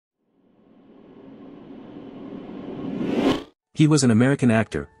He was an American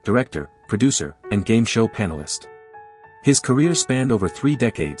actor, director, producer, and game show panelist. His career spanned over 3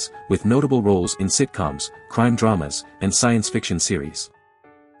 decades, with notable roles in sitcoms, crime dramas, and science fiction series.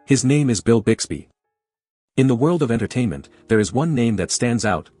 His name is Bill Bixby. In the world of entertainment, there is one name that stands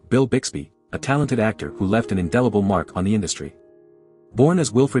out, Bill Bixby, a talented actor who left an indelible mark on the industry. Born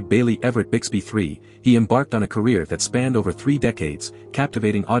as Wilfred Bailey Everett Bixby III, he embarked on a career that spanned over 3 decades,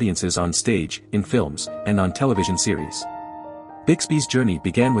 captivating audiences on stage, in films, and on television series. Bixby's journey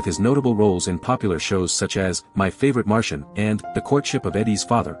began with his notable roles in popular shows such as My Favorite Martian and The Courtship of Eddie's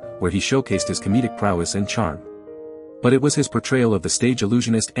Father, where he showcased his comedic prowess and charm. But it was his portrayal of the stage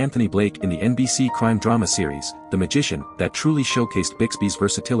illusionist Anthony Blake in the NBC crime drama series, The Magician, that truly showcased Bixby's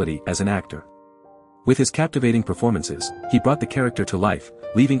versatility as an actor. With his captivating performances, he brought the character to life,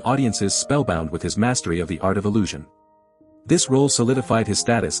 leaving audiences spellbound with his mastery of the art of illusion. This role solidified his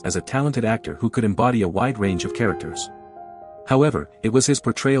status as a talented actor who could embody a wide range of characters. However, it was his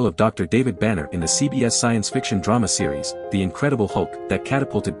portrayal of Dr. David Banner in the CBS science fiction drama series, The Incredible Hulk, that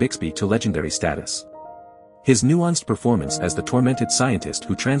catapulted Bixby to legendary status. His nuanced performance as the tormented scientist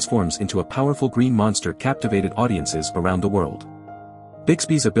who transforms into a powerful green monster captivated audiences around the world.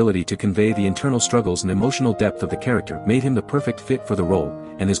 Bixby's ability to convey the internal struggles and emotional depth of the character made him the perfect fit for the role,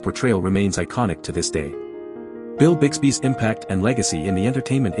 and his portrayal remains iconic to this day. Bill Bixby's impact and legacy in the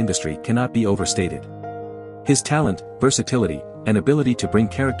entertainment industry cannot be overstated. His talent, versatility, and ability to bring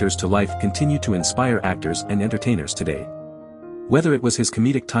characters to life continue to inspire actors and entertainers today. Whether it was his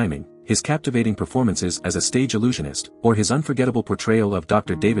comedic timing, his captivating performances as a stage illusionist, or his unforgettable portrayal of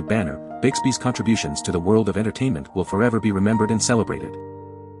Dr. David Banner, Bixby's contributions to the world of entertainment will forever be remembered and celebrated.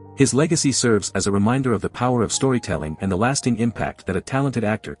 His legacy serves as a reminder of the power of storytelling and the lasting impact that a talented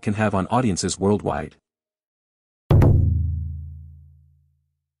actor can have on audiences worldwide.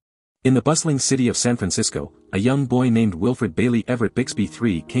 In the bustling city of San Francisco, a young boy named Wilfred Bailey Everett Bixby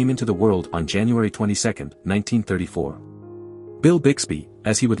III came into the world on January 22, 1934. Bill Bixby,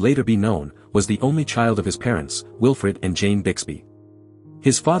 as he would later be known, was the only child of his parents, Wilfred and Jane Bixby.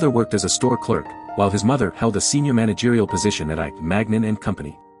 His father worked as a store clerk, while his mother held a senior managerial position at Magnin &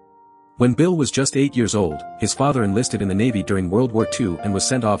 Company. When Bill was just 8 years old, his father enlisted in the Navy during World War II and was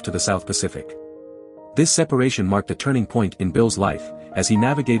sent off to the South Pacific. This separation marked a turning point in Bill's life, as he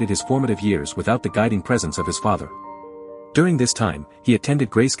navigated his formative years without the guiding presence of his father. During this time, he attended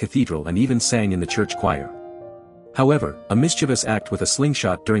Grace Cathedral and even sang in the church choir. However, a mischievous act with a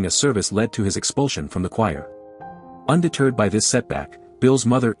slingshot during a service led to his expulsion from the choir. Undeterred by this setback, Bill's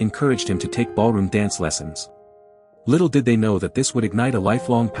mother encouraged him to take ballroom dance lessons. Little did they know that this would ignite a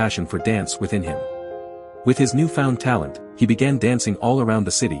lifelong passion for dance within him. With his newfound talent, he began dancing all around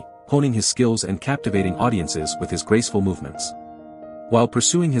the city, honing his skills and captivating audiences with his graceful movements. While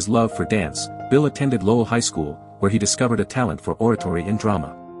pursuing his love for dance, Bill attended Lowell High School, where he discovered a talent for oratory and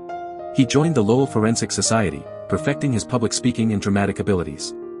drama. He joined the Lowell Forensic Society, perfecting his public speaking and dramatic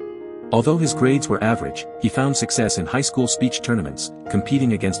abilities. Although his grades were average, he found success in high school speech tournaments,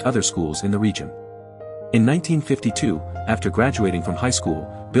 competing against other schools in the region. In 1952, after graduating from high school,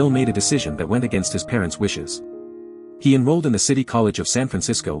 Bill made a decision that went against his parents' wishes. He enrolled in the City College of San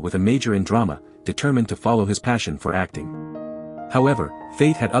Francisco with a major in drama, determined to follow his passion for acting. However,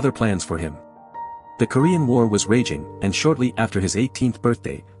 fate had other plans for him. The Korean War was raging, and shortly after his 18th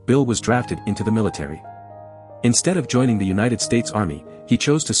birthday, Bill was drafted into the military. Instead of joining the United States Army, he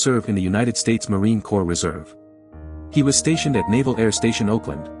chose to serve in the United States Marine Corps Reserve. He was stationed at Naval Air Station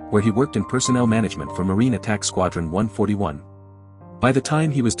Oakland, where he worked in personnel management for Marine Attack Squadron 141. By the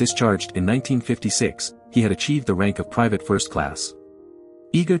time he was discharged in 1956, he had achieved the rank of Private First Class.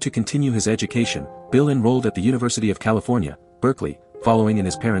 Eager to continue his education, Bill enrolled at the University of California, Berkeley, following in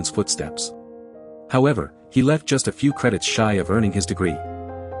his parents' footsteps. However, he left just a few credits shy of earning his degree.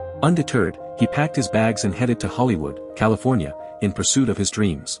 Undeterred, he packed his bags and headed to Hollywood, California, in pursuit of his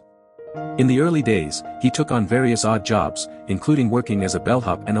dreams. In the early days, he took on various odd jobs, including working as a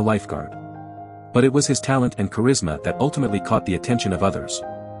bellhop and a lifeguard. But it was his talent and charisma that ultimately caught the attention of others.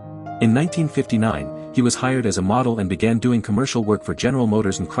 In 1959, he was hired as a model and began doing commercial work for General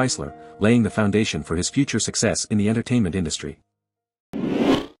Motors and Chrysler, laying the foundation for his future success in the entertainment industry.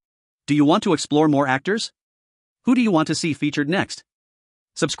 Do you want to explore more actors? Who do you want to see featured next?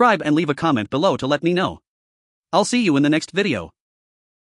 Subscribe and leave a comment below to let me know. I'll see you in the next video.